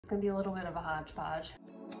gonna be a little bit of a hodgepodge.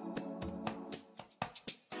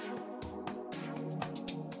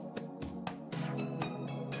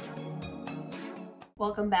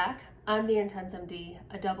 Welcome back. I'm the Intense MD,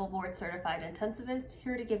 a double board certified intensivist,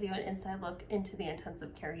 here to give you an inside look into the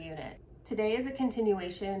intensive care unit. Today is a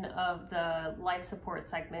continuation of the life support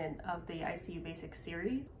segment of the ICU Basics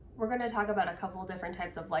series. We're going to talk about a couple different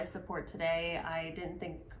types of life support today. I didn't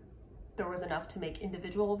think there was enough to make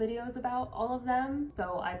individual videos about all of them,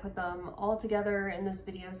 so I put them all together in this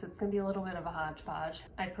video, so it's going to be a little bit of a hodgepodge.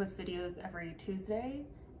 I post videos every Tuesday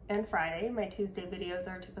and Friday. My Tuesday videos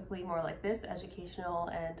are typically more like this, educational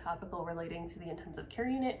and topical relating to the intensive care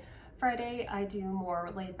unit. Friday, I do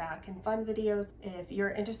more laid back and fun videos. If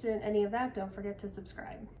you're interested in any of that, don't forget to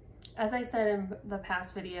subscribe. As I said in the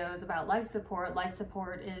past videos about life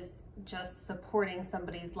support is just supporting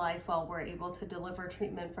somebody's life while we're able to deliver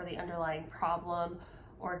treatment for the underlying problem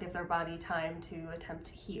or give their body time to attempt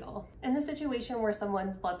to heal. In the situation where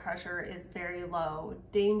someone's blood pressure is very low,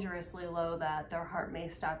 dangerously low that their heart may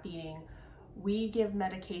stop beating, we give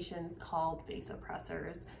medications called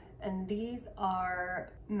vasopressors. And these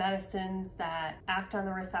are medicines that act on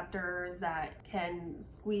the receptors that can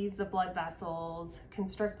squeeze the blood vessels,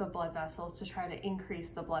 constrict the blood vessels to try to increase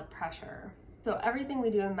the blood pressure. So everything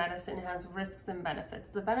we do in medicine has risks and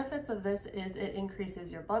benefits. The benefits of this is it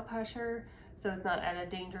increases your blood pressure, so it's not at a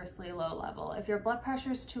dangerously low level. If your blood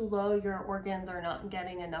pressure is too low, your organs are not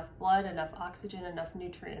getting enough blood, enough oxygen, enough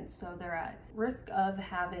nutrients, so they're at risk of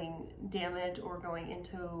having damage or going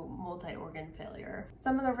into multi-organ failure.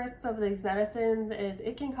 Some of the risks of these medicines is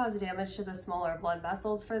it can cause damage to the smaller blood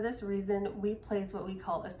vessels. For this reason, we place what we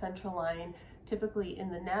call a central line, typically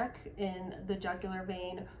in the neck, in the jugular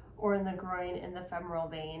vein, or in the groin in the femoral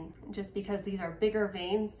vein, just because these are bigger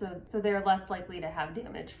veins, so they're less likely to have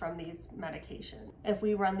damage from these medications. If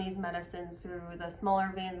we run these medicines through the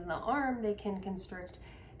smaller veins in the arm, they can constrict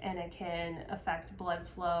and it can affect blood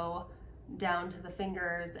flow down to the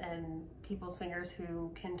fingers, and people's fingers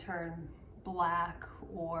who can turn black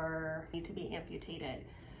or need to be amputated.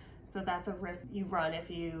 So that's a risk you run if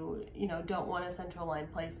you don't want a central line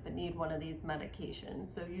placed but need one of these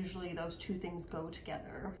medications. So usually those two things go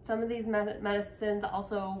together. Some of these medicines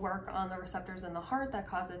also work on the receptors in the heart that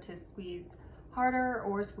cause it to squeeze harder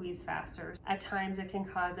or squeeze faster. At times it can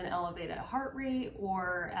cause an elevated heart rate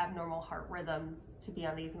or abnormal heart rhythms to be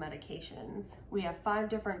on these medications. We have 5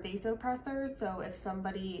 different vasopressors, so if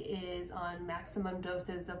somebody is on maximum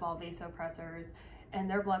doses of all vasopressors and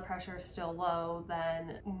their blood pressure is still low,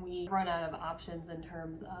 then we run out of options in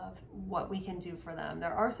terms of what we can do for them.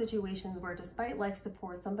 There are situations where despite life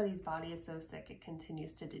support, somebody's body is so sick it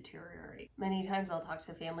continues to deteriorate. Many times I'll talk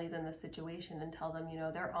to families in this situation and tell them,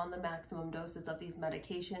 they're on the maximum doses of these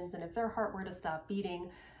medications, and if their heart were to stop beating,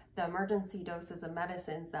 the emergency doses of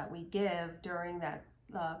medicines that we give during that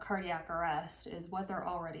cardiac arrest is what they're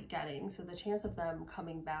already getting. So the chance of them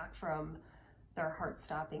coming back from their heart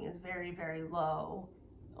stopping is very, very low,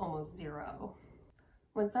 almost zero.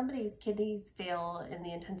 When somebody's kidneys fail in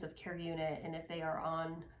the intensive care unit, and if they are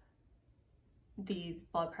on these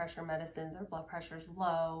blood pressure medicines or blood pressure's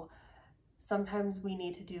low, sometimes we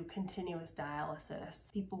need to do continuous dialysis.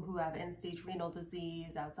 People who have end-stage renal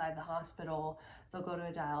disease outside the hospital, they'll go to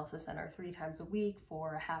a dialysis center 3 times a week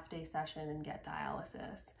for a half-day session and get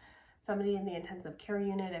dialysis. Somebody in the intensive care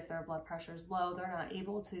unit, if their blood pressure is low, they're not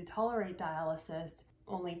able to tolerate dialysis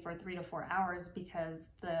only for 3 to 4 hours because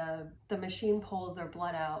the machine pulls their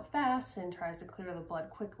blood out fast and tries to clear the blood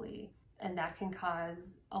quickly. And that can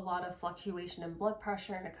cause a lot of fluctuation in blood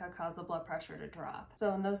pressure, and it could cause the blood pressure to drop.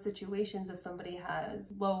 So in those situations, if somebody has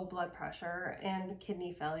low blood pressure and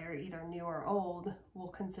kidney failure, either new or old, we'll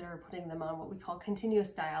consider putting them on what we call continuous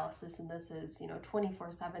dialysis. And this is,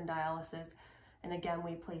 24/7 dialysis. And again,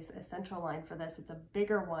 we place a central line for this. It's a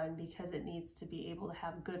bigger one because it needs to be able to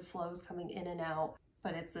have good flows coming in and out,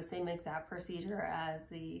 but it's the same exact procedure as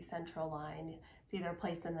the central line. It's either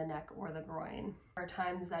placed in the neck or the groin. There are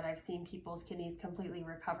times that I've seen people's kidneys completely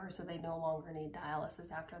recover so they no longer need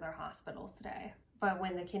dialysis after their hospital stay. But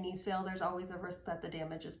when the kidneys fail, there's always a risk that the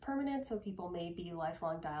damage is permanent, so people may be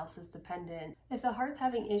lifelong dialysis dependent. If the heart's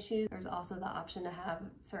having issues, there's also the option to have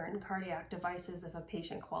certain cardiac devices if a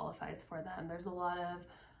patient qualifies for them. There's a lot of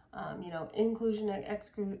inclusion and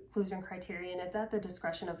exclusion criteria, and it's at the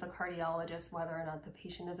discretion of the cardiologist whether or not the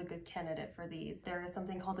patient is a good candidate for these. There is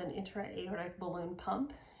something called an intra-aortic balloon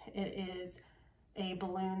pump. It is a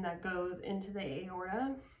balloon that goes into the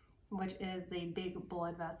aorta, which is the big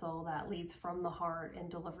blood vessel that leads from the heart and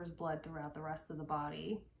delivers blood throughout the rest of the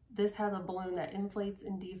body. This has a balloon that inflates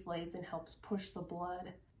and deflates and helps push the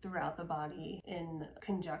blood throughout the body in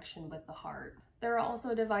conjunction with the heart. There are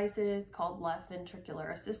also devices called left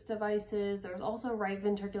ventricular assist devices. There's also right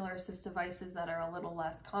ventricular assist devices that are a little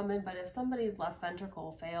less common, but if somebody's left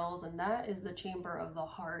ventricle fails, and that is the chamber of the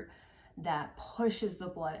heart that pushes the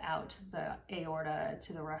blood out to the aorta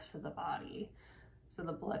to the rest of the body. So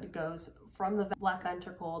the blood goes from the left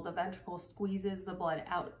ventricle, the ventricle squeezes the blood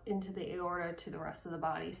out into the aorta to the rest of the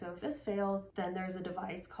body. So if this fails, then there's a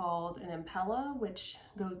device called an Impella, which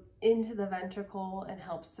goes into the ventricle and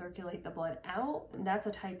helps circulate the blood out. And that's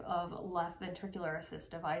a type of left ventricular assist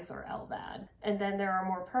device, or LVAD. And then there are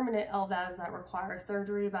more permanent LVADs that require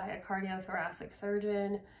surgery by a cardiothoracic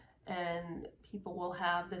surgeon, and people will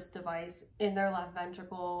have this device in their left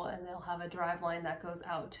ventricle, and they'll have a drive line that goes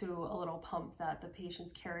out to a little pump that the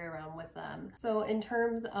patients carry around with them. So in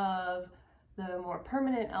terms of the more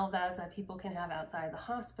permanent LVADs that people can have outside the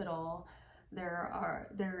hospital,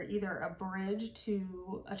 they're either a bridge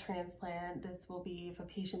to a transplant. This will be if a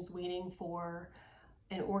patient's waiting for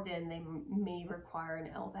an organ, they may require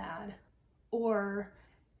an LVAD, or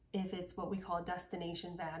if it's what we call a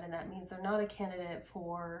destination VAD, and that means they're not a candidate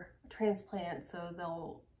for transplant, so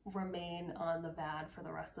they'll remain on the VAD for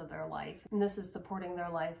the rest of their life. And this is supporting their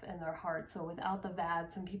life and their heart. So without the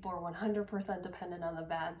VAD, some people are 100% dependent on the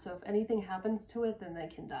VAD. So if anything happens to it, then they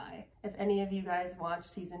can die. If any of you guys watched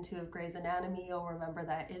season 2 of Grey's Anatomy, you'll remember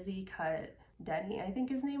that Izzy cut Denny, I think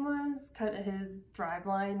his name was, cut his drive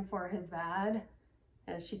line for his VAD.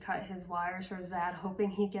 And she cut his wires for his VAD, hoping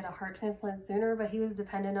he'd get a heart transplant sooner, but he was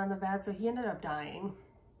dependent on the VAD, so he ended up dying.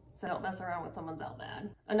 So don't mess around with someone's LVAD.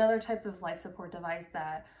 Another type of life support device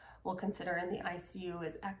that we'll consider in the ICU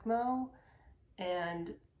is ECMO,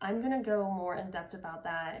 and I'm gonna go more in depth about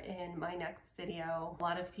that in my next video. A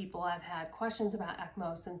lot of people have had questions about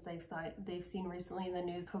ECMO since they've seen recently in the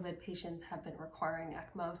news COVID patients have been requiring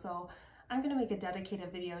ECMO. So I'm gonna make a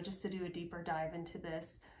dedicated video just to do a deeper dive into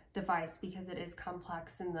this device, because it is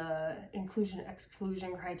complex and the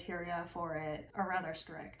inclusion-exclusion criteria for it are rather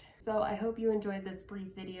strict. So I hope you enjoyed this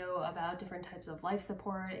brief video about different types of life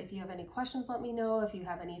support. If you have any questions, let me know. If you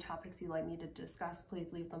have any topics you'd like me to discuss,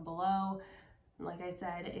 please leave them below. And like I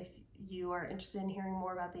said, if you are interested in hearing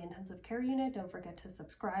more about the intensive care unit, don't forget to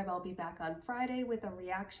subscribe. I'll be back on Friday with a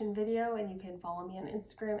reaction video, and you can follow me on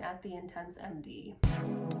Instagram at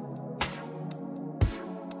 @theintensemd.